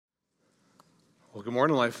Well, good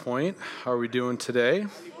morning, Life Point. How are we doing today?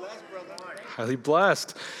 Highly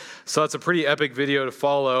blessed. So it's a pretty epic video to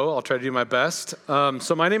follow. I'll try to do my best.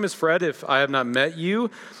 So my name is Fred. If I have not met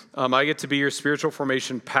you, I get to be your spiritual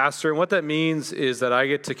formation pastor. And what that means is that I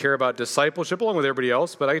get to care about discipleship along with everybody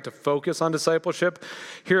else, but I get to focus on discipleship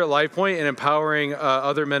here at Life Point and empowering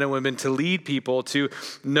other men and women to lead people to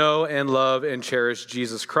know and love and cherish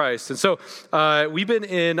Jesus Christ. And so we've been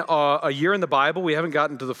in a year in the Bible. We haven't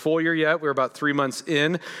gotten to the full year yet. We're about 3 months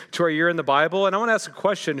in to our year in the Bible. And I want to ask a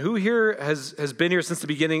question. Who here has been here since the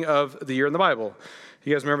beginning of the year in the Bible?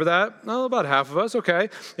 You guys remember that? Oh, about half of us, okay.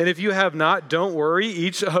 And if you have not, don't worry.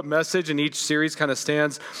 Each message and each series kind of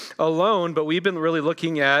stands alone, but we've been really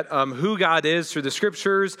looking at who God is through the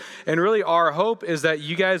scriptures, and really our hope is that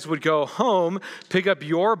you guys would go home, pick up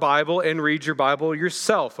your Bible, and read your Bible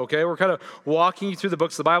yourself, okay? We're kind of walking you through the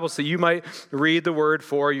books of the Bible so you might read the Word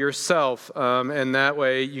for yourself, and that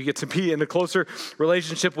way you get to be in a closer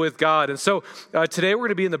relationship with God. And so today we're going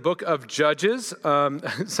to be in the book of Judges.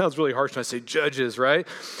 It sounds really harsh when I say Judges, right?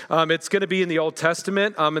 It's going to be in the Old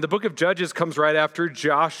Testament, and the book of Judges comes right after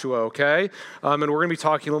Joshua, okay? And we're going to be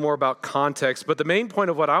talking a little more about context, but the main point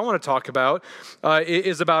of what I want to talk about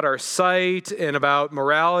is about our sight and about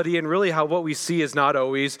morality and really how what we see is not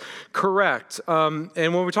always correct. And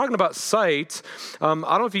when we're talking about sight, I don't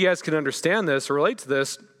know if you guys can understand this or relate to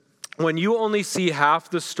this. When you only see half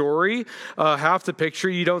the story, half the picture,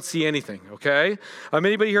 you don't see anything, okay?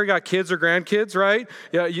 Anybody here got kids or grandkids, right?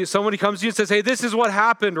 Yeah, somebody comes to you and says, hey, this is what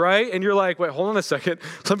happened, right? And you're like, wait, hold on a second.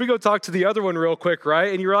 Let me go talk to the other one real quick,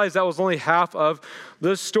 right? And you realize that was only half of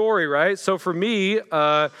the story, right? So for me,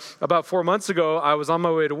 about 4 months ago, I was on my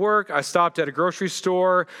way to work. I stopped at a grocery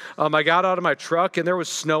store. I got out of my truck, and there was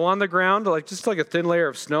snow on the ground, just like a thin layer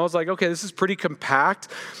of snow. I was like, okay, this is pretty compact.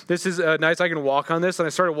 This is nice. I can walk on this. And I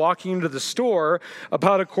started walking into the store.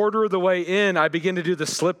 About a quarter of the way in, I begin to do the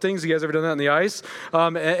slip things. You guys ever done that on the ice?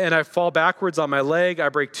 And I fall backwards on my leg. I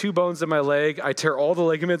break 2 bones in my leg. I tear all the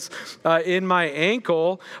ligaments in my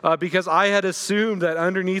ankle because I had assumed that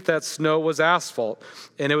underneath that snow was asphalt.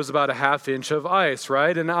 And it was about a ½ inch of ice,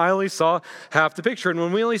 right? And I only saw half the picture. And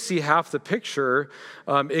when we only see half the picture,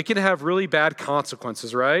 it can have really bad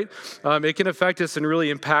consequences, right? It can affect us in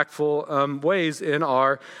really impactful ways in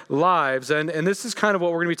our lives. And this is kind of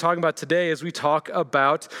what we're going to be talking about today as we talk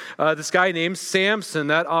about this guy named Samson,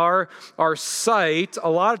 that our sight, a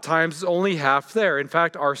lot of times, is only half there. In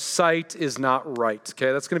fact, our sight is not right,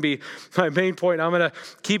 okay? That's going to be my main point I'm going to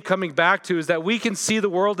keep coming back to, is that we can see the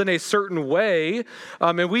world in a certain way,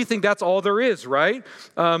 and we think that's all there is, right?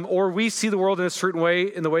 Or we see the world in a certain way,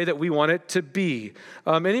 in the way that we want it to be.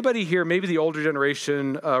 Anybody here, maybe the older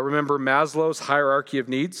generation, remember Maslow's hierarchy of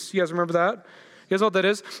needs? You guys remember that? You guys know what that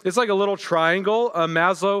is? It's like a little triangle.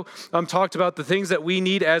 Maslow talked about the things that we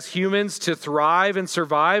need as humans to thrive and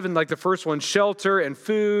survive. And like the first one, shelter and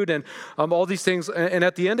food and all these things. And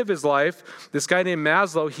at the end of his life, this guy named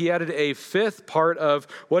Maslow, he added a 5th part of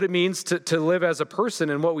what it means to live as a person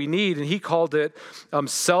and what we need. And he called it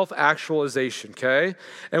self-actualization, okay?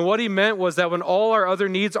 And what he meant was that when all our other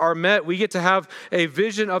needs are met, we get to have a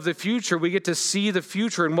vision of the future. We get to see the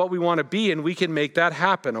future and what we want to be, and we can make that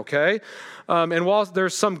happen, okay? And while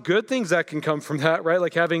there's some good things that can come from that, right,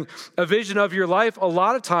 like having a vision of your life, a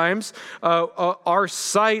lot of times our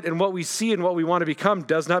sight and what we see and what we want to become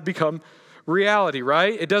does not become reality,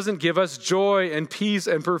 right? It doesn't give us joy and peace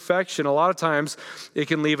and perfection. A lot of times it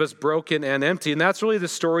can leave us broken and empty. And that's really the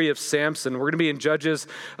story of Samson. We're going to be in Judges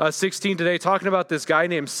 16 today, talking about this guy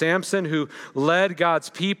named Samson who led God's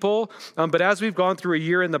people. But as we've gone through a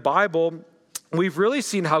year in the Bible, we've really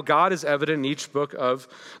seen how God is evident in each book of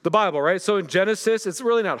the Bible, right? So in Genesis, it's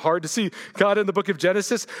really not hard to see God in the book of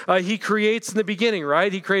Genesis. He creates in the beginning,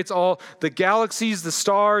 right? He creates all the galaxies, the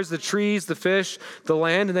stars, the trees, the fish, the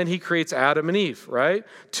land, and then he creates Adam and Eve, right?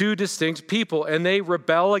 2 distinct people, and they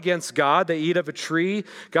rebel against God. They eat of a tree.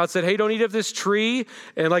 God said, hey, don't eat of this tree.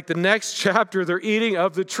 And like the next chapter, they're eating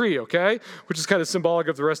of the tree, okay? Which is kind of symbolic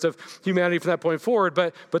of the rest of humanity from that point forward.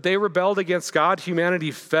 But they rebelled against God.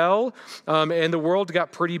 Humanity fell, and the world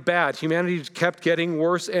got pretty bad. Humanity kept getting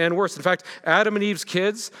worse and worse. In fact, Adam and Eve's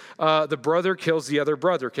kids, the brother kills the other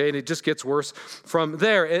brother, okay? And it just gets worse from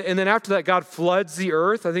there. And then after that, God floods the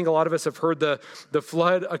earth. I think a lot of us have heard the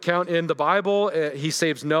flood account in the Bible. He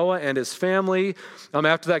saves Noah and his family.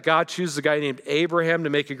 After that, God chooses a guy named Abraham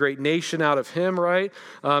to make a great nation out of him, right?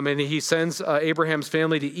 And he sends Abraham's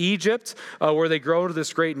family to Egypt, where they grow into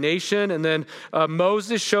this great nation. And then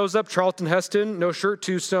Moses shows up, Charlton Heston, no shirt,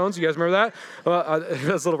 2 stones. You guys remember that?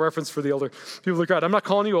 That's a little reference for the older people of the crowd. I'm not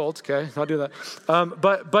calling you old, okay? Not do that.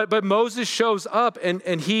 But Moses shows up,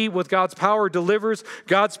 and he, with God's power, delivers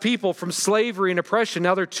God's people from slavery and oppression.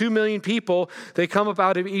 Now there are 2 million people. They come up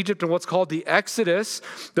out of Egypt in what's called the Exodus.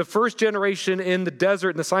 The first generation in the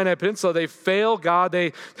desert in the Sinai Peninsula, they fail God.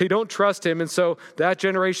 They don't trust him, and so that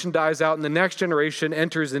generation dies out, and the next generation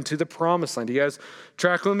enters into the promised land. You guys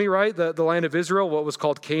track with me, right? The land of Israel, what was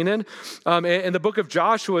called Canaan. And the book of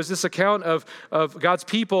Joshua is this account of God's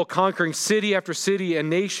people conquering city after city and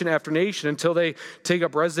nation after nation until they take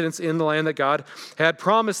up residence in the land that God had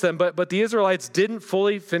promised them. But the Israelites didn't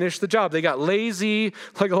fully finish the job. They got lazy,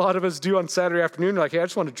 like a lot of us do on Saturday afternoon. They're like, hey, I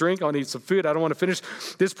just want to drink. I want to eat some food. I don't want to finish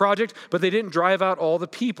this project. But they didn't drive out all the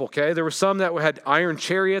people, okay? There were some that had iron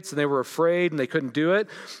chariots, and they were afraid, and they couldn't do it.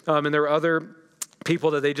 And there were other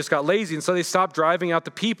people that they just got lazy, and so they stopped driving out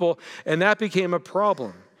the people, and that became a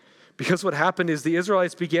problem. Because what happened is the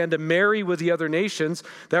Israelites began to marry with the other nations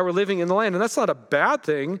that were living in the land. And that's not a bad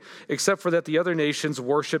thing, except for that the other nations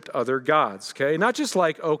worshiped other gods, okay? Not just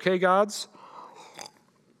like okay gods.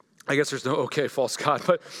 I guess there's no okay false god,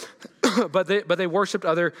 but they worshiped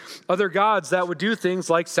other gods that would do things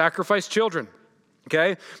like sacrifice children.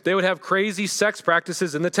 Okay, they would have crazy sex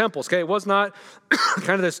practices in the temples. Okay, it was not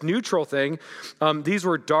kind of this neutral thing. These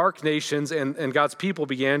were dark nations, and God's people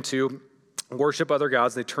began to worship other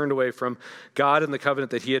gods. They turned away from God and the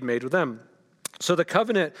covenant that he had made with them. So the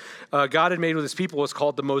covenant God had made with his people was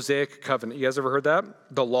called the Mosaic Covenant. You guys ever heard that?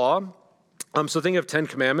 The law. So think of 10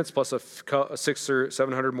 commandments plus a 600 or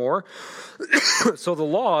 700 more. So the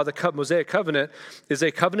law, the Mosaic Covenant, is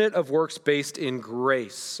a covenant of works based in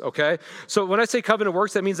grace, okay? So when I say covenant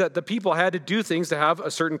works, that means that the people had to do things to have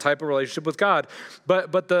a certain type of relationship with God.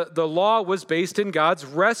 But the law was based in God's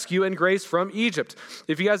rescue and grace from Egypt.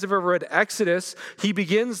 If you guys have ever read Exodus, he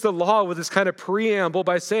begins the law with this kind of preamble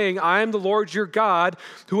by saying, I am the Lord your God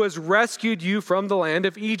who has rescued you from the land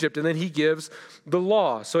of Egypt. And then he gives the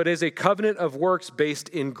law. So it is a covenant of works based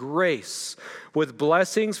in grace, with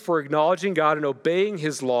blessings for acknowledging God and obeying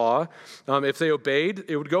his law. If they obeyed,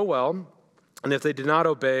 it would go well. And if they did not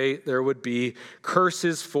obey, there would be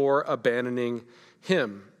curses for abandoning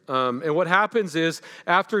him. And what happens is,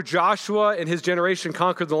 after Joshua and his generation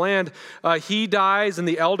conquered the land, he dies and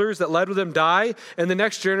the elders that led with him die, and the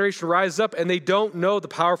next generation rises up and they don't know the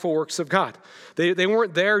powerful works of God. They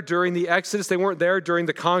weren't there during the Exodus. They weren't there during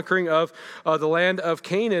the conquering of the land of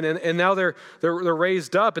Canaan, and now they're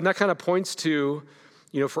raised up, and that kind of points to,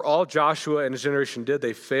 for all Joshua and his generation did,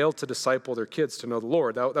 they failed to disciple their kids to know the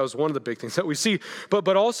Lord. That was one of the big things that we see.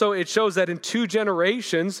 But also it shows that in 2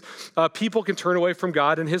 generations, people can turn away from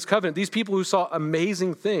God and his covenant. These people who saw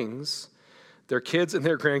amazing things, their kids and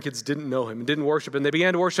their grandkids didn't know him and didn't worship him. They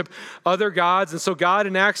began to worship other gods. And so God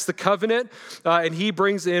enacts the covenant, and he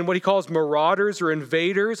brings in what he calls marauders or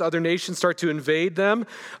invaders. Other nations start to invade them,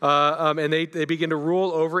 and they begin to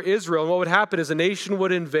rule over Israel. And what would happen is a nation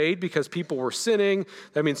would invade because people were sinning.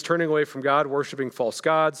 That means turning away from God, worshiping false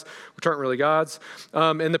gods, which aren't really gods.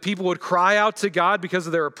 And the people would cry out to God because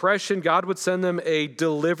of their oppression. God would send them a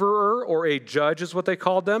deliverer, or a judge is what they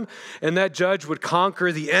called them. And that judge would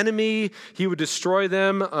conquer the enemy. He would destroy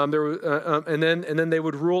them, and then they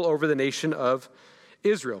would rule over the nation of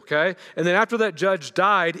Israel, okay? And then after that judge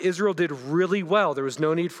died, Israel did really well. There was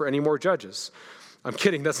no need for any more judges. I'm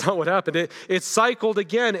kidding. That's not what happened. It cycled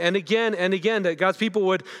again and again and again, that God's people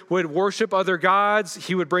would worship other gods.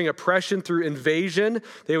 He would bring oppression through invasion.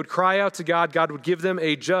 They would cry out to God. God would give them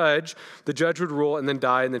a judge. The judge would rule and then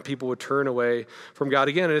die, and then people would turn away from God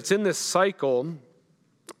again. And it's in this cycle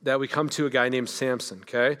that we come to a guy named Samson,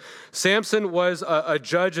 okay? Samson was a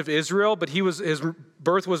judge of Israel, but his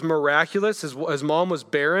birth was miraculous. His mom was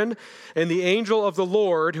barren, and the angel of the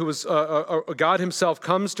Lord, who was God himself,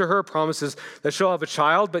 comes to her, promises that she'll have a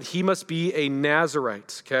child, but he must be a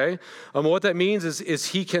Nazirite, okay? What that means is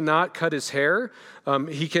he cannot cut his hair,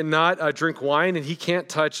 he cannot drink wine, and he can't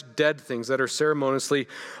touch dead things that are ceremoniously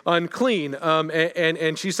unclean.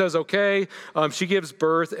 And she says, okay. She gives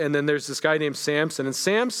birth, and then there's this guy named Samson, and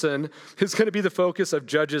Samson is going to be the focus of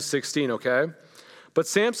Judges 16, okay? But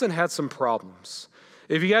Samson had some problems.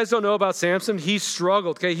 If you guys don't know about Samson, he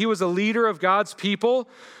struggled, okay? He was a leader of God's people,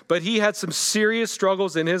 but he had some serious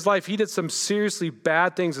struggles in his life. He did some seriously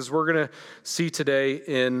bad things, as we're going to see today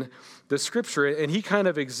in the scripture. And he kind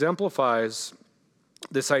of exemplifies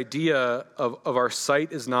this idea of our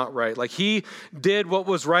sight is not right. Like, he did what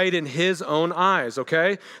was right in his own eyes,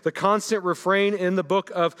 okay? The constant refrain in the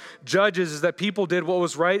book of Judges is that people did what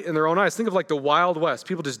was right in their own eyes. Think of like the Wild West.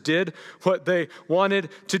 People just did what they wanted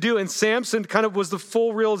to do. And Samson kind of was the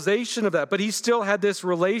full realization of that, but he still had this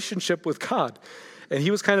relationship with God. And he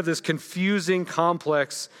was kind of this confusing,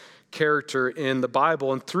 complex character in the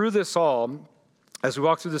Bible. And through this all, as we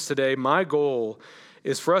walk through this today, my goal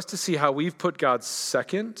is for us to see how we've put God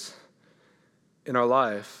second in our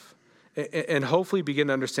life and hopefully begin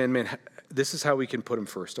to understand, man, this is how we can put him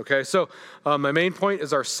first, okay? So my main point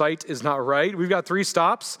is our sight is not right. We've got 3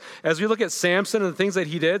 stops as we look at Samson and the things that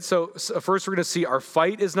he did. So first we're going to see our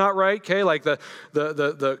fight is not right, okay? Like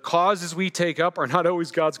the causes we take up are not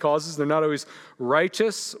always God's causes. They're not always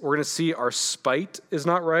righteous. We're going to see our spite is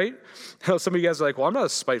not right. Some of you guys are like, well, I'm not a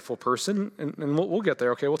spiteful person, and we'll get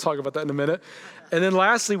there, okay? We'll talk about that in a minute. And then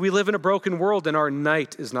lastly, we live in a broken world, and our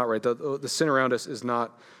night is not right. The sin around us is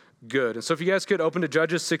not good. And so if you guys could open to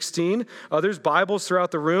Judges 16, there's Bibles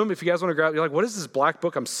throughout the room. If you guys want to grab, you're like, what is this black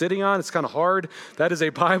book I'm sitting on? It's kind of hard. That is a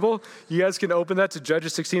Bible. You guys can open that to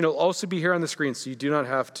Judges 16. It'll also be here on the screen, so you do not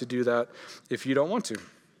have to do that if you don't want to.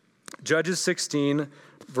 Judges 16,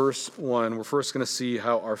 verse 1. We're first going to see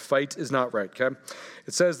how our fight is not right, okay?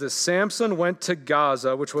 It says this: Samson went to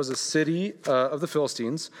Gaza, which was a city of the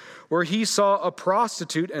Philistines, where he saw a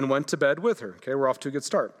prostitute and went to bed with her. Okay, we're off to a good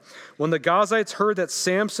start. When the Gazites heard that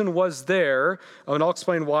Samson was there, and I'll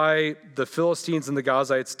explain why the Philistines and the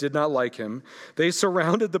Gazites did not like him, they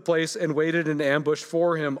surrounded the place and waited in ambush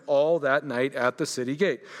for him all that night at the city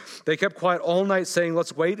gate. They kept quiet all night, saying,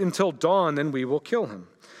 let's wait until dawn, then we will kill him.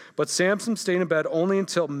 But Samson stayed in bed only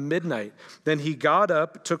until midnight. Then he got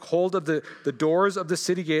up, took hold of the doors of the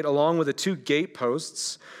city gate along with the 2 gate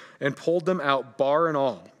posts, and pulled them out, bar and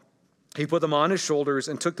all. He put them on his shoulders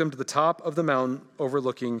and took them to the top of the mountain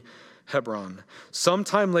overlooking Hebron.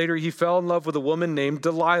 Sometime later, he fell in love with a woman named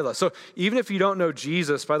Delilah. So even if you don't know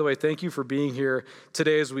Jesus, by the way, thank you for being here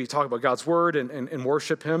today as we talk about God's word and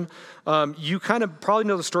worship him. You kind of probably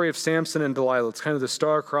know the story of Samson and Delilah. It's kind of the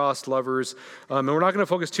star-crossed lovers. And we're not going to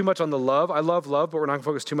focus too much on the love. I love love, but we're not going to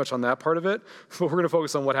focus too much on that part of it. But we're going to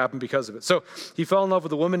focus on what happened because of it. So he fell in love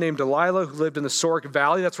with a woman named Delilah who lived in the Sorek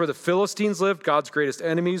Valley. That's where the Philistines lived, God's greatest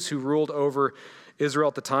enemies who ruled over Israel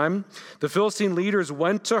at the time. The Philistine leaders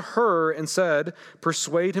went to her and said,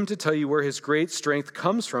 persuade him to tell you where his great strength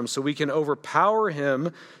comes from so we can overpower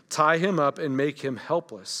him, tie him up, and make him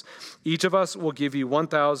helpless. Each of us will give you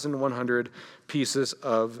 1,100 pieces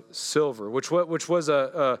of silver, which was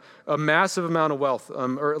a massive amount of wealth.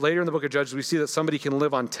 Or later in the book of Judges, we see that somebody can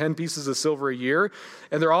live on 10 pieces of silver a year,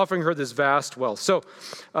 and they're offering her this vast wealth. So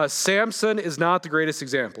Samson is not the greatest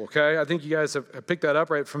example, okay? I think you guys have picked that up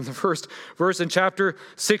right from the first verse in chapter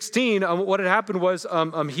 16. What had happened was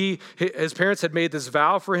his parents had made this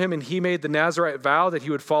vow for him, and he made the Nazirite vow that he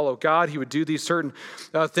would follow God. He would do these certain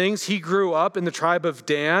things. He grew up in the tribe of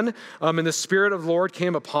Dan, and the Spirit of the Lord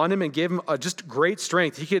came upon him and gave him just great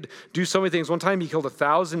strength. He could do so many things. One time he killed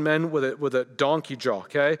 1,000 men with a donkey jaw,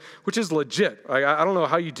 okay? Which is legit. I don't know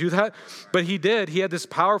how you do that, but he did. He had this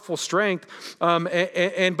powerful strength,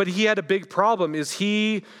 but he had a big problem is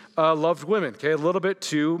he loved women, okay, a little bit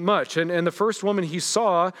too much. And the first woman he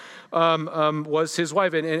saw was his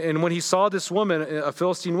wife. And when he saw this woman, a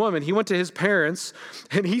Philistine woman, he went to his parents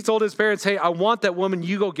and he told his parents, hey, I want that woman.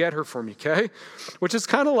 You go get her for me, okay? Which is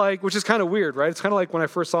kind of weird, right? It's kind of like when I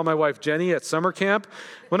first saw my wife, Jenny, at summer camp.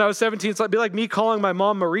 When I was 17, it'd be like me calling my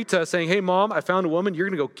mom, Marita, saying, hey, Mom, I found a woman. You're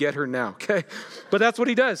going to go get her now, okay? But that's what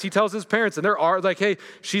he does. He tells his parents, and they're like, hey,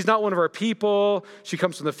 she's not one of our people. She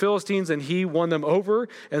comes from the Philistines, and he won them over.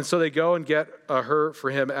 And so they go and get her for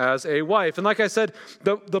him as a wife. And like I said,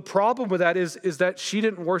 the problem with that is that she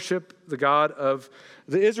didn't worship the God of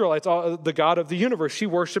the Israelites, the God of the universe. She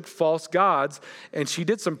worshiped false gods, and she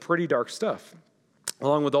did some pretty dark stuff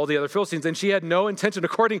along with all the other Philistines. And she had no intention,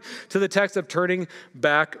 according to the text, of turning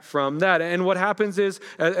back from that. And what happens is,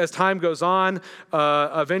 as time goes on,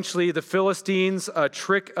 eventually the Philistines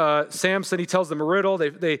trick Samson. He tells them a riddle.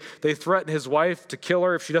 They threaten his wife to kill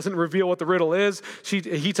her if she doesn't reveal what the riddle is.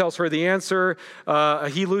 He tells her the answer.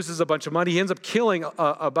 He loses a bunch of money. He ends up killing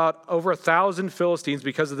about over 1,000 Philistines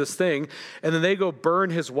because of this thing. And then they go burn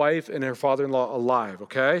his wife and her father-in-law alive,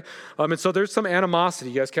 okay? And so there's some animosity.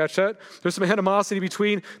 You guys catch that? There's some animosity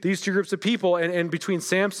between these two groups of people and between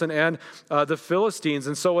Samson and the Philistines.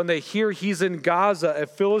 And so when they hear he's in Gaza, a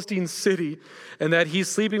Philistine city, and that he's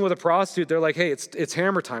sleeping with a prostitute, they're like, hey, it's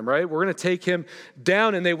hammer time, right? We're going to take him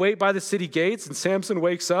down. And they wait by the city gates, and Samson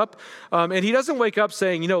wakes up. And he doesn't wake up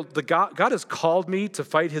saying, God has called me to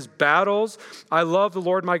fight his battles. I love the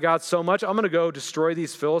Lord my God so much. I'm going to go destroy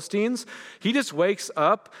these Philistines. He just wakes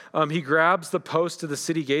up. He grabs the post to the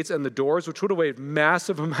city gates and the doors, which would have weighed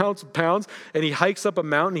massive amounts of pounds, and he hikes up a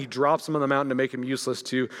mountain. He drops them on the mountain to make him useless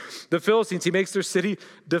to the Philistines. He makes their city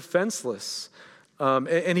defenseless.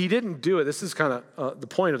 And he didn't do it. This is kind of the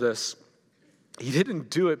point of this. he didn't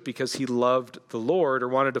do it because he loved the Lord or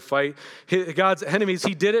wanted to fight God's enemies.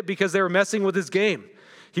 He did it because they were messing with his game.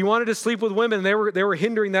 He wanted to sleep with women, and they were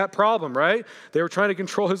hindering that problem, right? They were trying to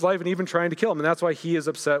control his life and even trying to kill him, and that's why he is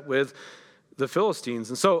upset with the Philistines.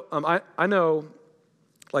 And so I know,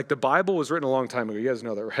 like, the Bible was written a long time ago. You guys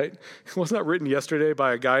know that, right? It was not written yesterday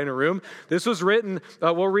by a guy in a room. This was written,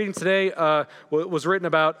 what we're reading today was written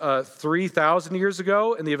about 3,000 years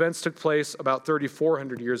ago, and the events took place about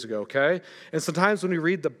 3,400 years ago, okay? And sometimes when we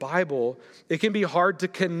read the Bible, it can be hard to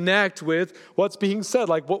connect with what's being said.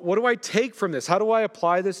 Like, what do I take from this? How do I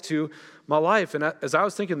apply this to my life? And as I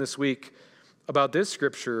was thinking this week about this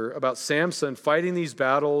scripture, about Samson fighting these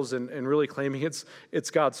battles and really claiming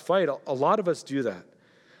it's God's fight, a lot of us do that.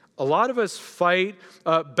 A lot of us fight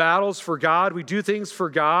battles for God. We do things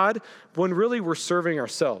for God when really we're serving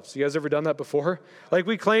ourselves. You guys ever done that before? Like,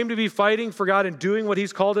 we claim to be fighting for God and doing what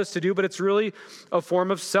he's called us to do, but it's really a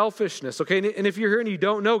form of selfishness, okay? And if you're here and you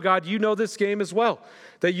don't know God, you know this game as well.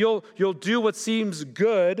 That you'll do what seems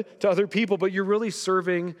good to other people, but you're really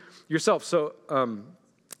serving yourself. So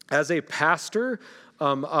as a pastor,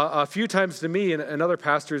 a few times to me and other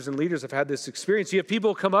pastors and leaders have had this experience. You have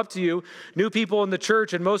people come up to you, new people in the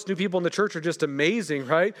church, and most new people in the church are just amazing,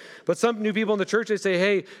 right? But some new people in the church, they say,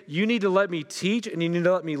 hey, you need to let me teach and you need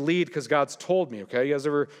to let me lead because God's told me, okay? You guys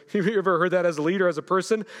ever heard that as a leader, as a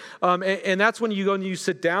person? And that's when you go and you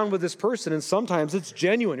sit down with this person, and sometimes it's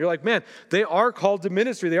genuine. You're like, man, they are called to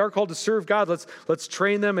ministry. They are called to serve God. Let's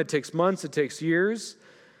train them. It takes months. It takes years.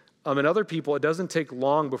 And other people, it doesn't take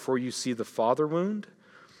long before you see the father wound,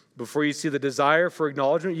 before you see the desire for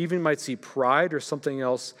acknowledgement. You even might see pride or something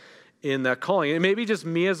else in that calling. And it may be just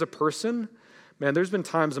me as a person. Man, there's been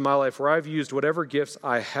times in my life where I've used whatever gifts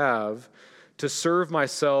I have to serve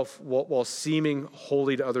myself while seeming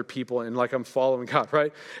holy to other people and like I'm following God,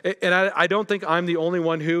 right? And I don't think I'm the only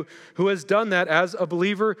one who has done that as a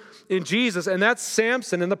believer in Jesus. And that's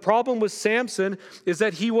Samson. And the problem with Samson is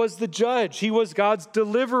that he was the judge. He was God's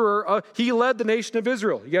deliverer. He led the nation of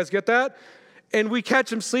Israel. You guys get that? And we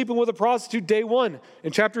catch him sleeping with a prostitute day 1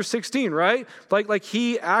 in chapter 16, right? Like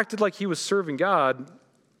he acted like he was serving God,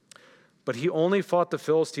 but he only fought the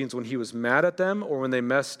Philistines when he was mad at them or when they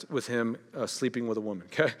messed with him sleeping with a woman,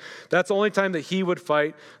 okay? That's the only time that he would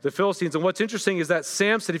fight the Philistines. And what's interesting is that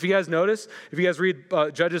Samson, if you guys notice, if you guys read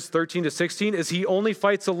Judges 13 to 16, is he only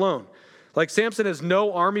fights alone. Like Samson has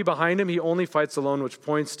no army behind him. He only fights alone, which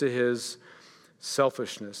points to his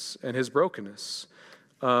selfishness and his brokenness.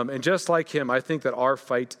 And just like him, I think that our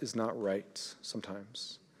fight is not right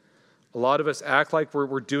sometimes. A lot of us act like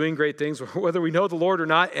we're doing great things, whether we know the Lord or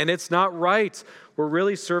not, and it's not right. We're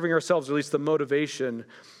really serving ourselves, or at least the motivation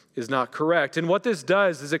is not correct. And what this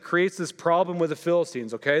does is it creates this problem with the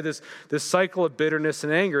Philistines, okay? This cycle of bitterness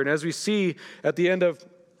and anger. And as we see at the end of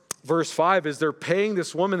verse 5, is they're paying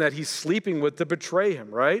this woman that he's sleeping with to betray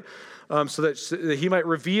him, right? So that he might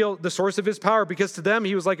reveal the source of his power, because to them,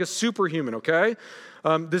 he was like a superhuman, okay?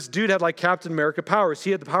 This dude had like Captain America powers.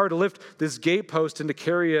 He had the power to lift this gatepost and to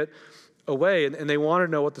carry it away, and they wanted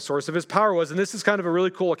to know what the source of his power was. And this is kind of a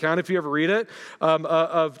really cool account, if you ever read it,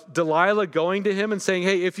 of Delilah going to him and saying,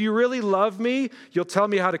 hey, if you really love me, you'll tell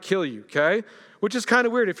me how to kill you, okay? Which is kind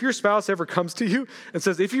of weird. If your spouse ever comes to you and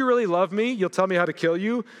says, if you really love me, you'll tell me how to kill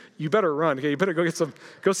you, you better run, okay? You better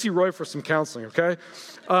go see Roy for some counseling, okay?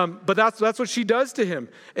 But that's what she does to him.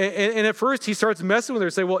 And at first he starts messing with her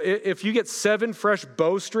and say, well, if you get 7 fresh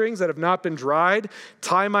bowstrings that have not been dried,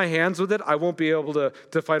 tie my hands with it, I won't be able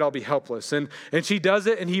to fight, I'll be helpless. And she does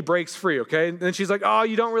it and he breaks free, okay? And then she's like, oh,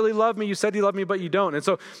 you don't really love me. You said you love me, but you don't. And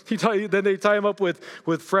so then they tie him up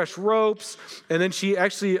with fresh ropes. And then she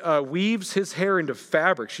actually weaves his hair into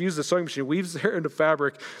fabric. She uses a sewing machine, weaves his hair into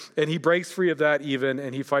fabric, and he breaks free of that even,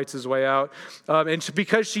 and he fights his way out.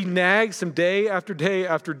 Because she nags him day after day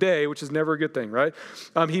after day, which is never a good thing, right?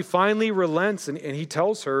 He finally relents, and he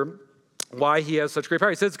tells her why he has such great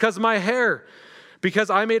power. He says, it's because of my hair,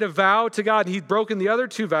 because I made a vow to God. He'd broken the other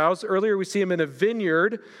 2 vows. Earlier we see him in a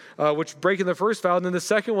vineyard, which breaking the first vow. And then the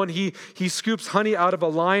second one, he scoops honey out of a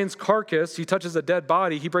lion's carcass. He touches a dead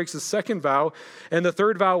body. He breaks his second vow. And the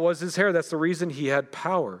third vow was his hair. That's the reason he had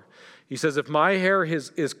power. He says, if my hair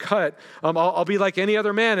is cut, I'll be like any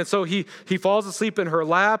other man. And so he falls asleep in her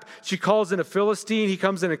lap. She calls in a Philistine. He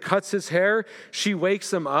comes in and cuts his hair. She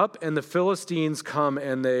wakes him up, and the Philistines come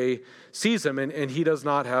and they seize him, and he does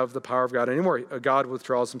not have the power of God anymore. God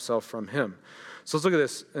withdraws himself from him. So let's look at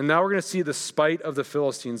this. And now we're going to see the spite of the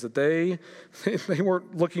Philistines, that they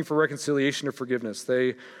weren't looking for reconciliation or forgiveness.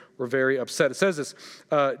 They were very upset. It says this,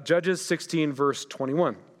 Judges 16, verse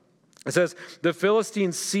 21. It says, the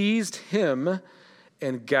Philistines seized him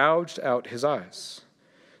and gouged out his eyes.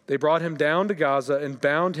 They brought him down to Gaza and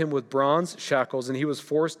bound him with bronze shackles, and he was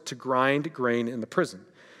forced to grind grain in the prison.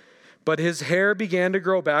 But his hair began to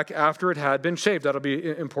grow back after it had been shaved. That'll be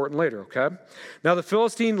important later, okay? Now the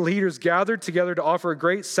Philistine leaders gathered together to offer a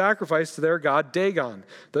great sacrifice to their god Dagon,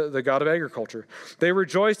 the god of agriculture. They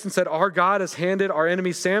rejoiced and said, "Our God has handed our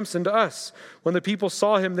enemy Samson to us." When the people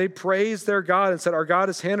saw him, they praised their God and said, "Our God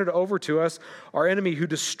has handed over to us our enemy who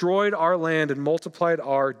destroyed our land and multiplied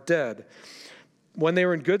our dead." When they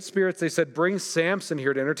were in good spirits, they said, "Bring Samson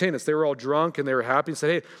here to entertain us." They were all drunk and they were happy and said,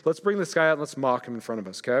 "Hey, let's bring this guy out and let's mock him in front of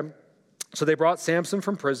us," okay? So they brought Samson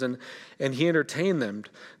from prison, and he entertained them.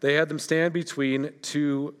 They had them stand between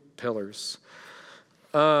two pillars.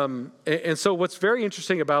 And so what's very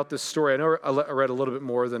interesting about this story, I know I read a little bit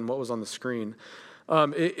more than what was on the screen,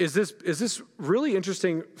 is this really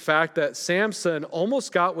interesting fact that Samson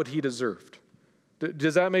almost got what he deserved.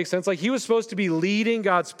 Does that make sense? Like, he was supposed to be leading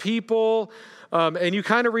God's people, and you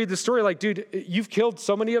kind of read the story like, dude, you've killed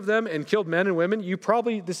so many of them and killed men and women.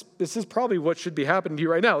 This is probably what should be happening to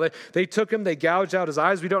you right now. They took him, they gouged out his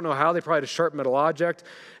eyes. We don't know how. They probably had a sharp metal object,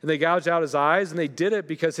 and they gouged out his eyes, and they did it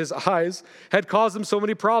because his eyes had caused him so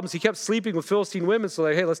many problems. He kept sleeping with Philistine women, so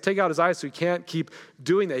hey, let's take out his eyes so he can't keep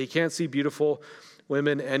doing that. He can't see beautiful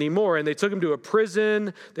women anymore. And they took him to a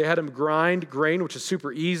prison. They had him grind grain, which is a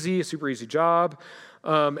super easy job.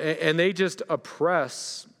 And they just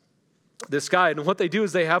oppress this guy. And what they do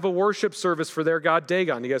is they have a worship service for their god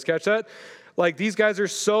Dagon. You guys catch that? Like, these guys are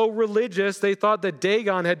so religious, they thought that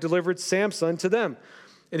Dagon had delivered Samson to them.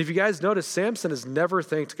 And if you guys notice, Samson has never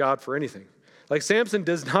thanked God for anything. Like, Samson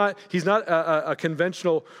he's not a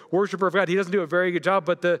conventional worshiper of God. He doesn't do a very good job,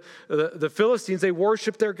 but the Philistines, they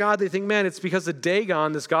worship their God. They think, man, it's because of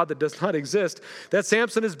Dagon, this God that does not exist, that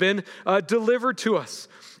Samson has been delivered to us.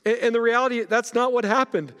 And the reality, that's not what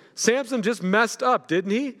happened. Samson just messed up,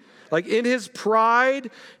 didn't he? Like, in his pride,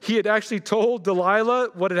 he had actually told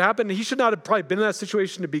Delilah what had happened. He should not have probably been in that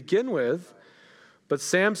situation to begin with. But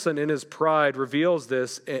Samson, in his pride, reveals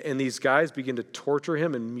this, and these guys begin to torture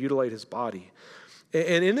him and mutilate his body.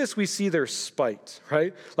 And in this, we see their spite,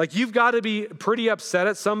 right? Like, you've got to be pretty upset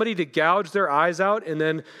at somebody to gouge their eyes out and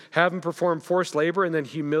then have them perform forced labor and then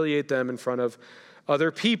humiliate them in front of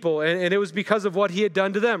other people. And it was because of what he had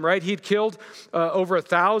done to them, right? He'd killed over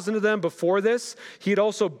 1,000 of them before this. He had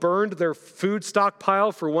also burned their food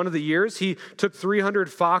stockpile for one of the years. He took 300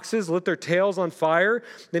 foxes, lit their tails on fire.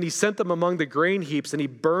 Then he sent them among the grain heaps, and he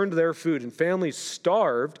burned their food. And families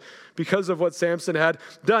starved because of what Samson had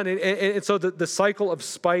done. And so the cycle of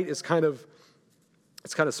spite is kind of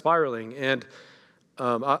spiraling. And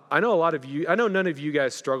I know none of you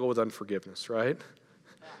guys struggle with unforgiveness, right?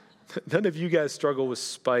 None of you guys struggle with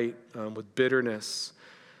spite, with bitterness.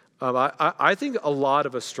 I think a lot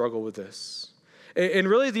of us struggle with this. And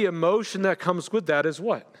really the emotion that comes with that is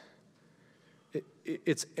what?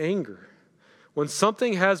 It's anger. When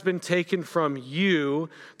something has been taken from you,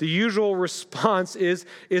 the usual response is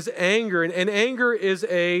anger. And anger is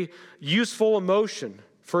a useful emotion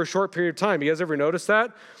for a short period of time. You guys ever notice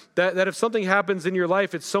that? That if something happens in your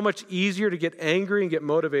life, it's so much easier to get angry and get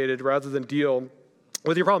motivated rather than deal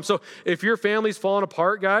with your problem. So if your family's falling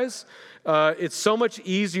apart, guys, it's so much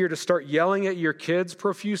easier to start yelling at your kids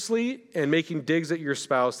profusely and making digs at your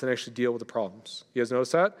spouse than actually deal with the problems. You guys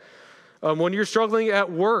notice that? When you're struggling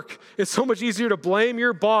at work, it's so much easier to blame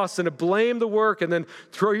your boss and to blame the work and then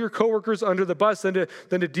throw your coworkers under the bus than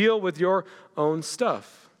to deal with your own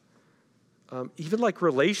stuff. Even like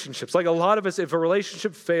relationships, like a lot of us, if a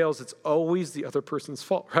relationship fails, it's always the other person's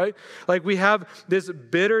fault, right? Like, we have this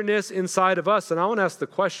bitterness inside of us. And I want to ask the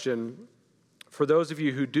question, for those of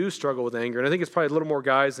you who do struggle with anger, and I think it's probably a little more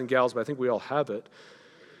guys than gals, but I think we all have it,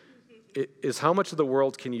 is how much of the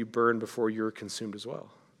world can you burn before you're consumed as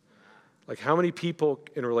well? Like, how many people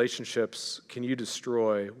in relationships can you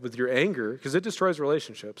destroy with your anger? Because it destroys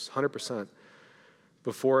relationships, 100%,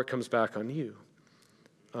 before it comes back on you.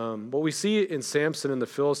 What we see in Samson and the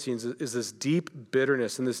Philistines is this deep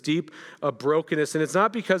bitterness and this deep brokenness. And it's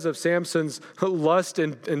not because of Samson's lust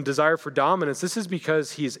and desire for dominance. This is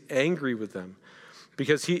because he's angry with them,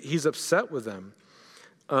 because he's upset with them.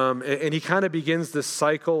 And he kind of begins this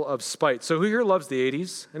cycle of spite. So who here loves the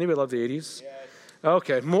 80s? Anybody love the 80s? Yes.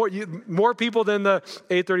 Okay, more people than the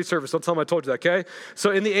 8:30 service. Don't tell them I told you that, okay?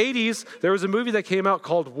 So in the 80s, there was a movie that came out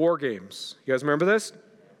called War Games. You guys remember this?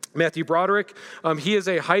 Matthew Broderick, he is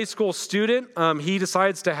a high school student. He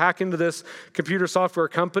decides to hack into this computer software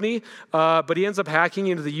company, but he ends up hacking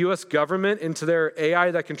into the U.S. government, into their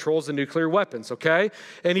AI that controls the nuclear weapons, okay?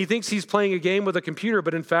 And he thinks he's playing a game with a computer,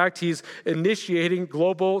 but in fact, he's initiating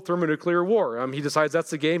global thermonuclear war. He decides that's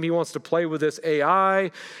the game he wants to play with this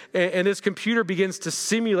AI, and this computer begins to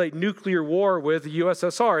simulate nuclear war with the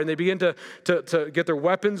USSR, and they begin to get their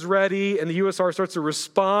weapons ready, and the USSR starts to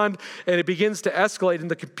respond, and it begins to escalate,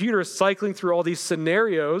 and the computer is cycling through all these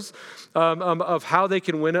scenarios of how they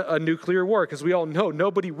can win a nuclear war, because we all know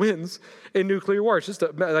nobody wins in nuclear war. It's just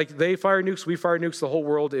like they fire nukes, we fire nukes, the whole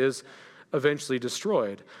world is eventually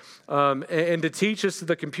destroyed. And to teach us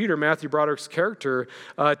the computer, Matthew Broderick's character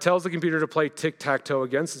tells the computer to play tic-tac-toe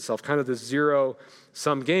against itself, kind of this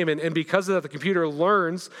zero-sum game. And because of that, the computer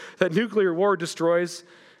learns that nuclear war destroys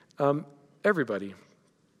everybody.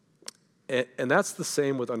 And that's the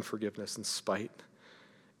same with unforgiveness and spite.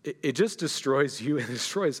 It just destroys you and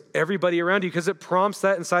destroys everybody around you because it prompts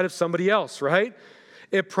that inside of somebody else, right?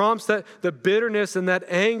 It prompts that the bitterness and that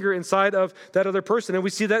anger inside of that other person. And we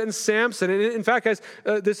see that in Samson. And in fact, guys,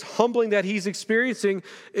 this humbling that he's experiencing,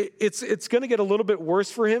 it's going to get a little bit worse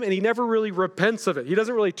for him, and he never really repents of it. He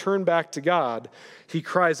doesn't really turn back to God. He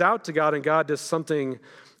cries out to God, and God does something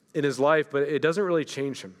in his life, but it doesn't really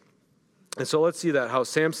change him. And so let's see that, how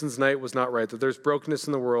Samson's night was not right, that there's brokenness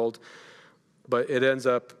in the world, but it ends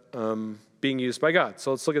up being used by God.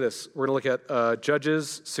 So let's look at this. We're going to look at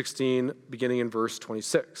Judges 16, beginning in verse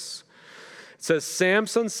 26. It says,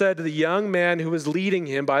 Samson said to the young man who was leading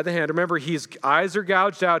him by the hand, remember, his eyes are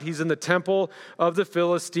gouged out. He's in the temple of the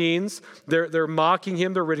Philistines. They're mocking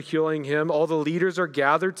him. They're ridiculing him. All the leaders are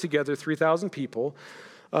gathered together, 3,000 people.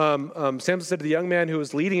 Samson said to the young man who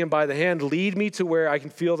was leading him by the hand, lead me to where I can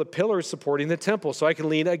feel the pillars supporting the temple so I can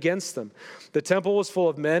lean against them. The temple was full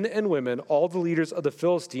of men and women. All the leaders of the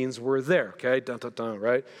Philistines were there. Okay, dun, dun, dun,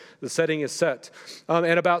 right? The setting is set.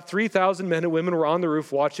 And about 3,000 men and women were on the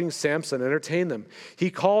roof watching Samson entertain them. He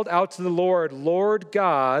called out to the Lord, Lord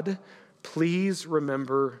God, please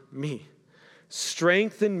remember me.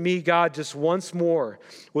 Strengthen me, God, just once more.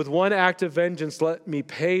 With one act of vengeance, let me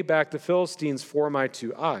pay back the Philistines for my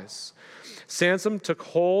 2 eyes. Samson took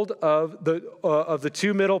hold of the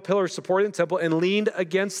 2 middle pillars supporting the temple and leaned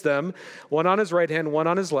against them, one on his right hand, one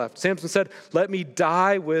on his left. Samson said, let me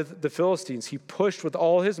die with the Philistines. He pushed with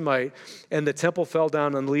all his might, and the temple fell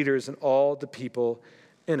down on the leaders and all the people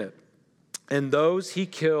in it. And those he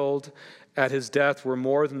killed at his death were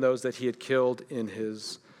more than those that he had killed in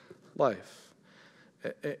his life.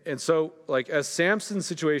 And so, like, as Samson's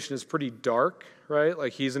situation is pretty dark, right?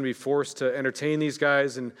 Like, he's going to be forced to entertain these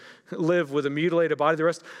guys and live with a mutilated body the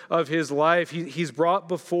rest of his life. He's brought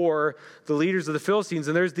before the leaders of the Philistines,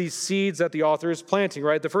 and there's these seeds that the author is planting,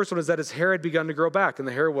 right? The first one is that his hair had begun to grow back, and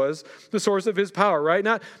the hair was the source of his power, right?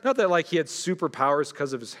 Not that, like, he had superpowers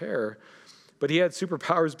because of his hair, but he had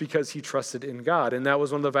superpowers because he trusted in God. And that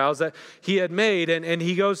was one of the vows that he had made. And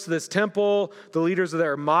he goes to this temple. The leaders are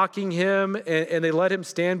there mocking him. And they let him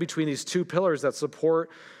stand between these 2 pillars that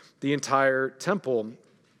support the entire temple.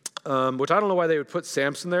 Which I don't know why they would put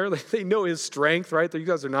Samson there. They know his strength, right? You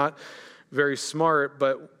guys are not very smart.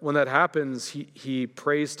 But when that happens, he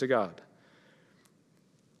prays to God.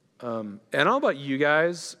 And I don't know about you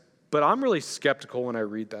guys, but I'm really skeptical when I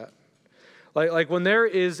read that. Like when there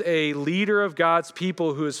is a leader of God's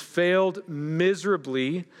people who has failed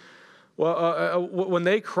miserably, when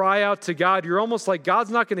they cry out to God, you're almost like, God's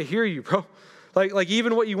not going to hear you, bro. Like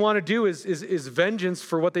even what you want to do is vengeance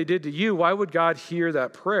for what they did to you. Why would God hear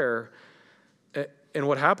that prayer? And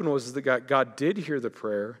what happened was that God did hear the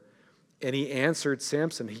prayer, and he answered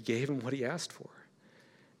Samson. He gave him what he asked for.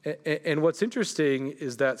 And what's interesting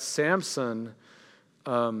is that Samson...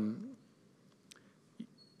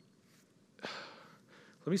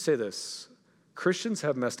 Let me say this. Christians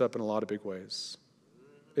have messed up in a lot of big ways.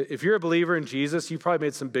 If you're a believer in Jesus, you've probably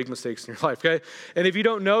made some big mistakes in your life, okay? And if you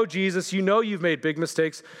don't know Jesus, you know you've made big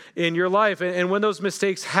mistakes in your life. And when those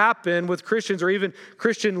mistakes happen with Christians or even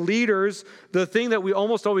Christian leaders, the thing that we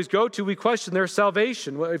almost always go to, we question their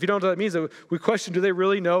salvation. Well, if you don't know what that means, we question, do they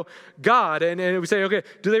really know God? And we say, okay,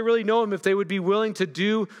 do they really know him if they would be willing to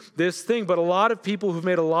do this thing? But a lot of people who've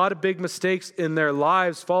made a lot of big mistakes in their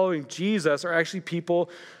lives following Jesus are actually people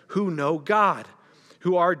who know God,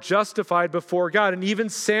 who are justified before God. And even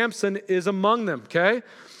Samson is among them, okay?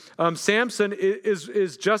 Samson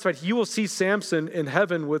is justified. You will see Samson in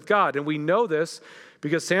heaven with God. And we know this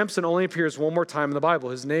because Samson only appears one more time in the Bible.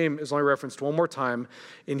 His name is only referenced one more time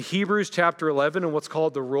in Hebrews chapter 11 in what's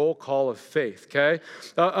called the roll call of faith, okay?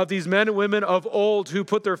 Of these men and women of old who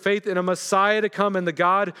put their faith in a Messiah to come and the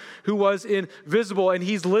God who was invisible. And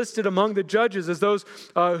he's listed among the judges as those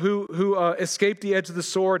who escaped the edge of the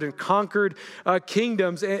sword and conquered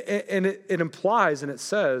kingdoms. And it implies and it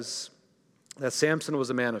says that Samson was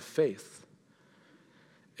a man of faith.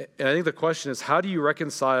 And I think the question is, how do you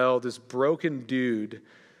reconcile this broken dude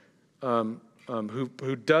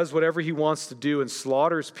who does whatever he wants to do and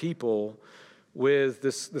slaughters people with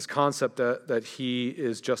this concept that he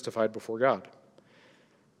is justified before God?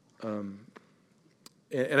 And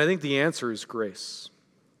I think the answer is grace.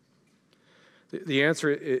 The answer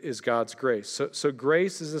is God's grace. So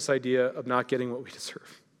grace is this idea of not getting what we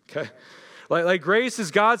deserve, okay? Like grace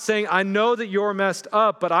is God saying, I know that you're messed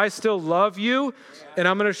up, but I still love you, and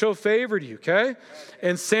I'm going to show favor to you, okay?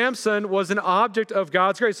 And Samson was an object of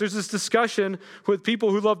God's grace. There's this discussion with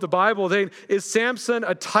people who love the Bible. Is Samson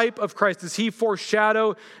a type of Christ? Does he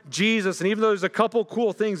foreshadow Jesus? And even though there's a couple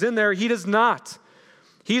cool things in there, he does not.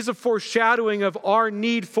 He's a foreshadowing of our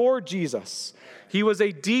need for Jesus. He was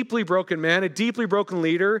a deeply broken man, a deeply broken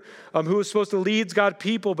leader who was supposed to lead God's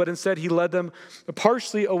people, but instead he led them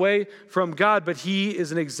partially away from God. But he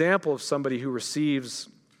is an example of somebody who receives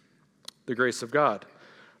the grace of God.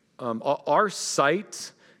 Our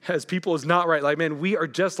sight as people is not right. Like, man, we are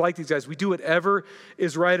just like these guys. We do whatever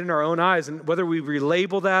is right in our own eyes. And whether we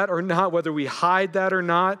relabel that or not, whether we hide that or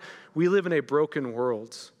not, we live in a broken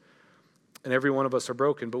world. And every one of us are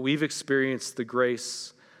broken, but we've experienced the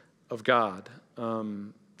grace of God.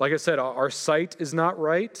 Like I said, our sight is not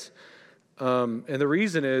right, and the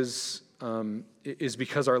reason is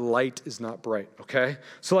because our light is not bright, okay?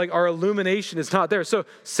 So like our illumination is not there. So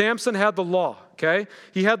Samson had the law, okay?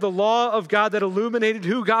 He had the law of God that illuminated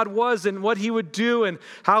who God was and what he would do and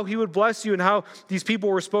how he would bless you and how these people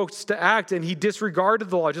were supposed to act, and he disregarded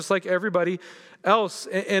the law just like everybody else.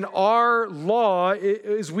 And our law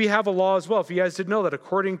is, we have a law as well. If you guys didn't know that,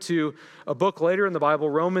 according to a book later in the Bible,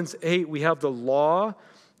 Romans 8, we have the law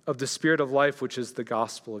of the Spirit of life, which is the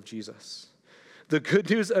gospel of Jesus. The good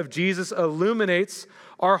news of Jesus illuminates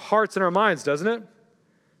our hearts and our minds, doesn't it?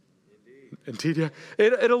 Indeed, yeah.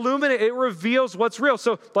 It illuminates, it reveals what's real.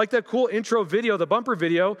 So like that cool intro video, the bumper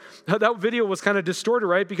video, that video was kind of distorted,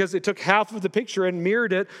 right? Because it took half of the picture and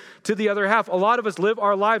mirrored it to the other half. A lot of us live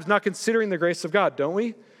our lives not considering the grace of God, don't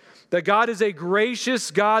we? That God is a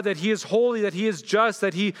gracious God, that he is holy, that he is just,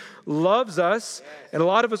 that he loves us. And a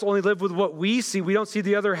lot of us only live with what we see. We don't see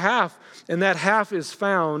the other half. And that half is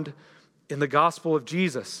found in the gospel of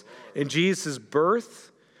Jesus. In Jesus' birth,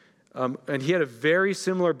 and he had a very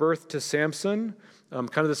similar birth to Samson,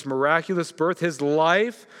 kind of this miraculous birth, his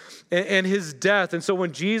life and his death. And so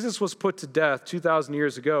when Jesus was put to death 2,000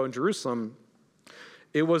 years ago in Jerusalem,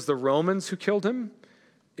 it was the Romans who killed him.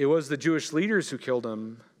 It was the Jewish leaders who killed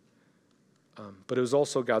him. But it was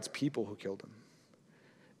also God's people who killed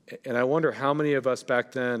him. And I wonder how many of us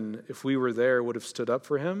back then, if we were there, would have stood up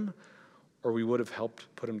for him or we would have helped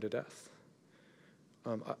put him to death.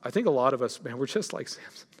 I think a lot of us, man, we're just like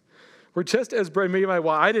Samson. We're just as brave. Maybe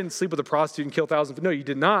I didn't sleep with a prostitute and kill thousands. No, you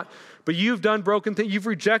did not. But you've done broken things. You've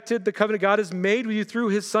rejected the covenant God has made with you through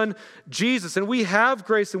his son, Jesus. And we have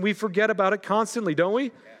grace and we forget about it constantly, don't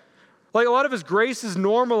we? Like a lot of us, grace is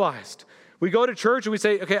normalized. We go to church and we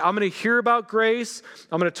say, okay, I'm going to hear about grace.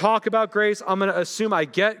 I'm going to talk about grace. I'm going to assume I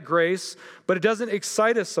get grace. But it doesn't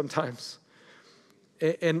excite us sometimes.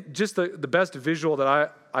 And just the best visual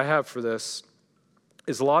that I have for this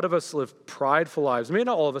is a lot of us live prideful lives. Maybe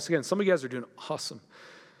not all of us. Again, some of you guys are doing awesome.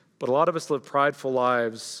 But a lot of us live prideful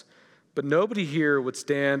lives. But nobody here would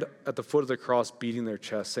stand at the foot of the cross beating their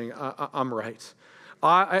chest saying, I'm right.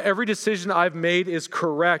 Every decision I've made is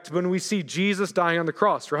correct. When we see Jesus dying on the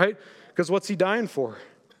cross, right? Because what's he dying for?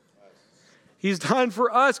 He's dying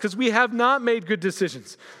for us because we have not made good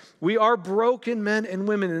decisions. We are broken men and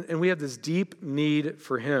women, and we have this deep need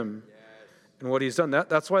for him. And what he's done,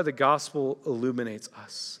 that's why the gospel illuminates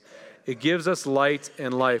us. It gives us light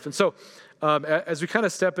and life. And so as we kind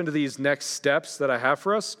of step into these next steps that I have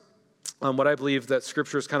for us, what I believe that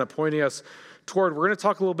Scripture is kind of pointing us toward, we're going to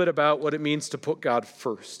talk a little bit about what it means to put God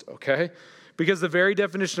first, okay? Because the very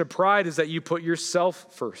definition of pride is that you put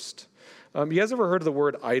yourself first. You guys ever heard of the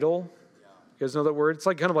word idol? You guys know that word? It's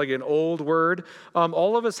like kind of like an old word.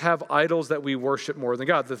 All of us have idols that we worship more than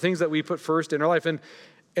God, the things that we put first in our life. And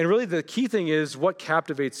really the key thing is what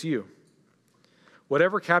captivates you.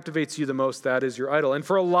 Whatever captivates you the most, that is your idol. And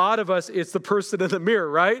for a lot of us, it's the person in the mirror,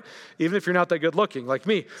 right? Even if you're not that good looking, like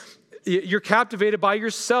me. You're captivated by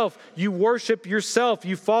yourself. You worship yourself.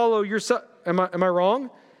 You follow yourself. Am I wrong?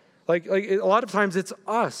 Like a lot of times it's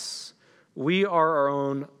us. We are our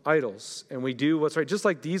own idols, and we do what's right. Just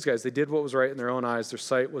like these guys, they did what was right in their own eyes. Their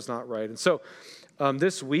sight was not right. And so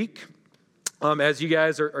this week, as you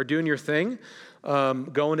guys are doing your thing,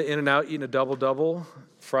 going to In-N-Out, eating a double-double,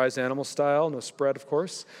 fries animal style, no spread, of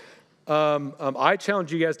course, I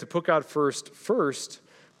challenge you guys to put God first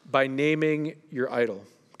by naming your idol,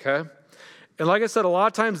 okay? And like I said, a lot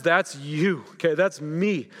of times that's you, okay? That's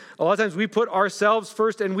me. A lot of times we put ourselves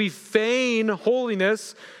first and we feign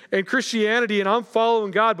holiness and Christianity, and I'm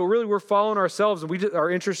following God, but really we're following ourselves, and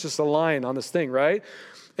our interests just align on this thing, right?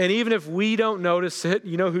 And even if we don't notice it,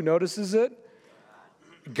 you know who notices it?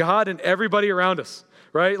 God and everybody around us,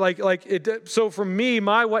 right? So for me,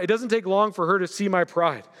 my wife, it doesn't take long for her to see my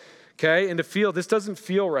pride, okay? And to feel, this doesn't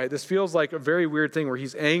feel right. This feels like a very weird thing where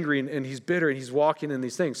he's angry and he's bitter and he's walking in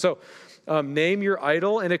these things. So name your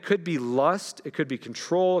idol, and it could be lust, it could be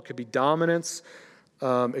control, it could be dominance,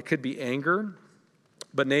 it could be anger.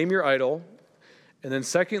 But name your idol. And then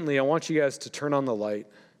secondly, I want you guys to turn on the light.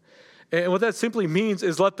 And what that simply means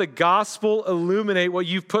is let the gospel illuminate what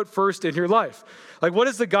you've put first in your life. Like, what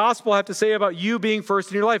does the gospel have to say about you being first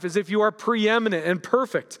in your life? As if you are preeminent and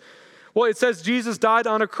perfect. Well, it says Jesus died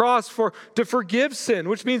on a cross to forgive sin,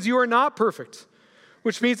 which means you are not perfect,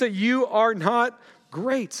 which means that you are not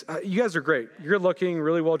great. You guys are great. You're looking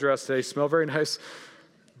really well dressed today, smell very nice,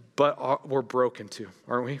 but we're broken too,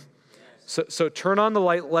 aren't we? So turn on the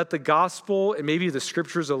light, let the gospel and maybe the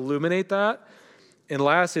scriptures illuminate that. And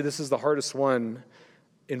lastly, this is the hardest one,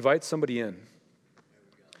 invite somebody in.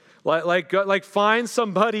 Like find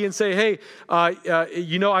somebody and say, hey,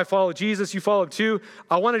 I follow Jesus, you follow him too.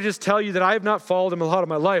 I want to just tell you that I have not followed him a lot of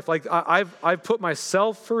my life. Like I've put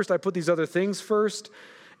myself first, I put these other things first,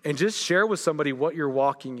 and just share with somebody what you're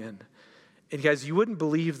walking in. And guys, you wouldn't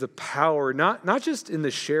believe the power, not just in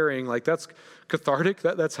the sharing, like that's cathartic,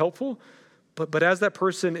 that's helpful, but as that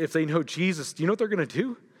person, if they know Jesus, do you know what they're going to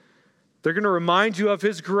do? They're going to remind you of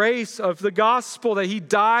his grace, of the gospel, that he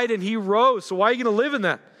died and he rose. So why are you going to live in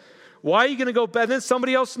that? Why are you going to go back? And then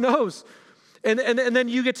somebody else knows. And then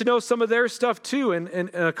you get to know some of their stuff too.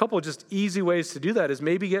 And a couple of just easy ways to do that is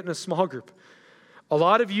maybe get in a small group. A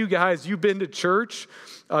lot of you guys, you've been to church.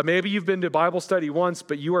 Maybe you've been to Bible study once,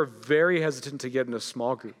 but you are very hesitant to get in a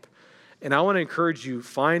small group. And I want to encourage you,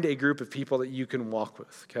 find a group of people that you can walk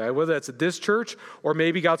with, okay? Whether that's at this church or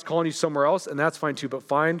maybe God's calling you somewhere else, and that's fine too, but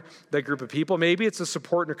find that group of people. Maybe it's a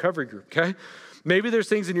support and recovery group, okay? Maybe there's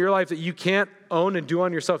things in your life that you can't own and do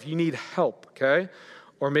on yourself. You need help, okay?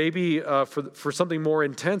 Or maybe for something more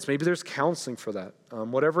intense, maybe there's counseling for that.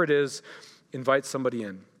 Whatever it is, invite somebody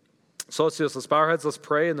in. So let's do this. Let's bow our heads, let's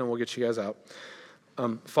pray, and then we'll get you guys out.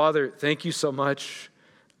 Father, thank you so much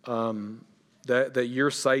that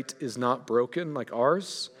your sight is not broken like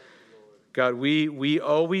ours. God, we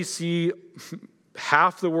always see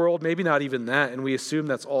half the world, maybe not even that, and we assume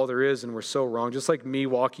that's all there is, and we're so wrong. Just like me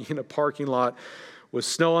walking in a parking lot with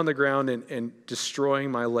snow on the ground and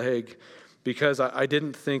destroying my leg because I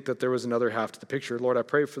didn't think that there was another half to the picture. Lord, I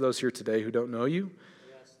pray for those here today who don't know you.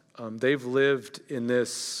 They've lived in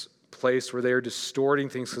this place where they are distorting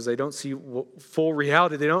things because they don't see full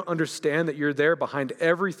reality. They don't understand that you're there behind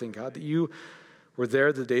everything, God, that you were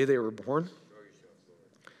there the day they were born.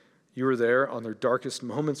 You were there on their darkest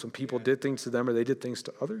moments when people did things to them or they did things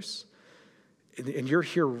to others. And you're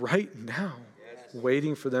here right now,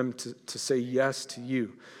 waiting for them to say yes to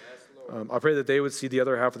you. I pray that they would see the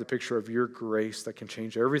other half of the picture of your grace that can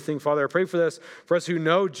change everything. Father, I pray for this, for us who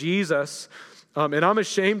know Jesus. And I'm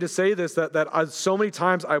ashamed to say this, that so many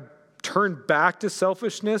times I turn back to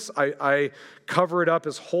selfishness. I cover it up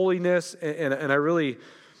as holiness, and I really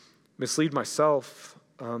mislead myself.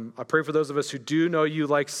 I pray for those of us who do know you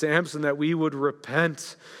like Samson, that we would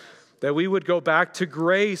repent, that we would go back to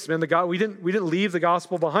grace. Man, we didn't leave the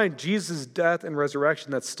gospel behind. Jesus' death and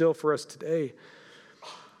resurrection, that's still for us today.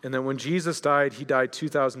 And then when Jesus died, he died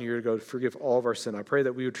 2,000 years ago to forgive all of our sin. I pray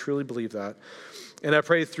that we would truly believe that. And I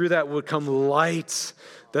pray through that would come light,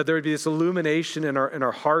 that there would be this illumination in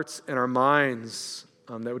our hearts and our minds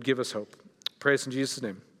that would give us hope. Praise in Jesus'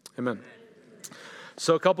 name. Amen.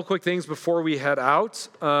 So a couple quick things before we head out.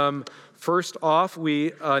 First off,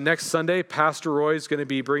 next Sunday, Pastor Roy is going to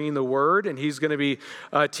be bringing the word, and he's going to be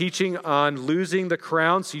teaching on losing the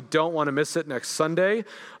crown, so you don't want to miss it next Sunday.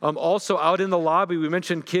 Also, out in the lobby, we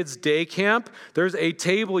mentioned Kids Day Camp. There's a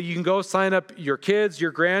table. You can go sign up your kids,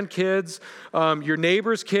 your grandkids, your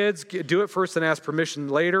neighbors' kids. Do it first and ask permission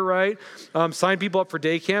later, right? Sign people up for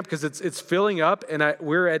day camp because it's filling up, and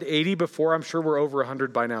we're at 80 before. I'm sure we're over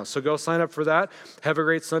 100 by now. So go sign up for that. Have a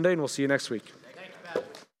great Sunday, and we'll see you next week.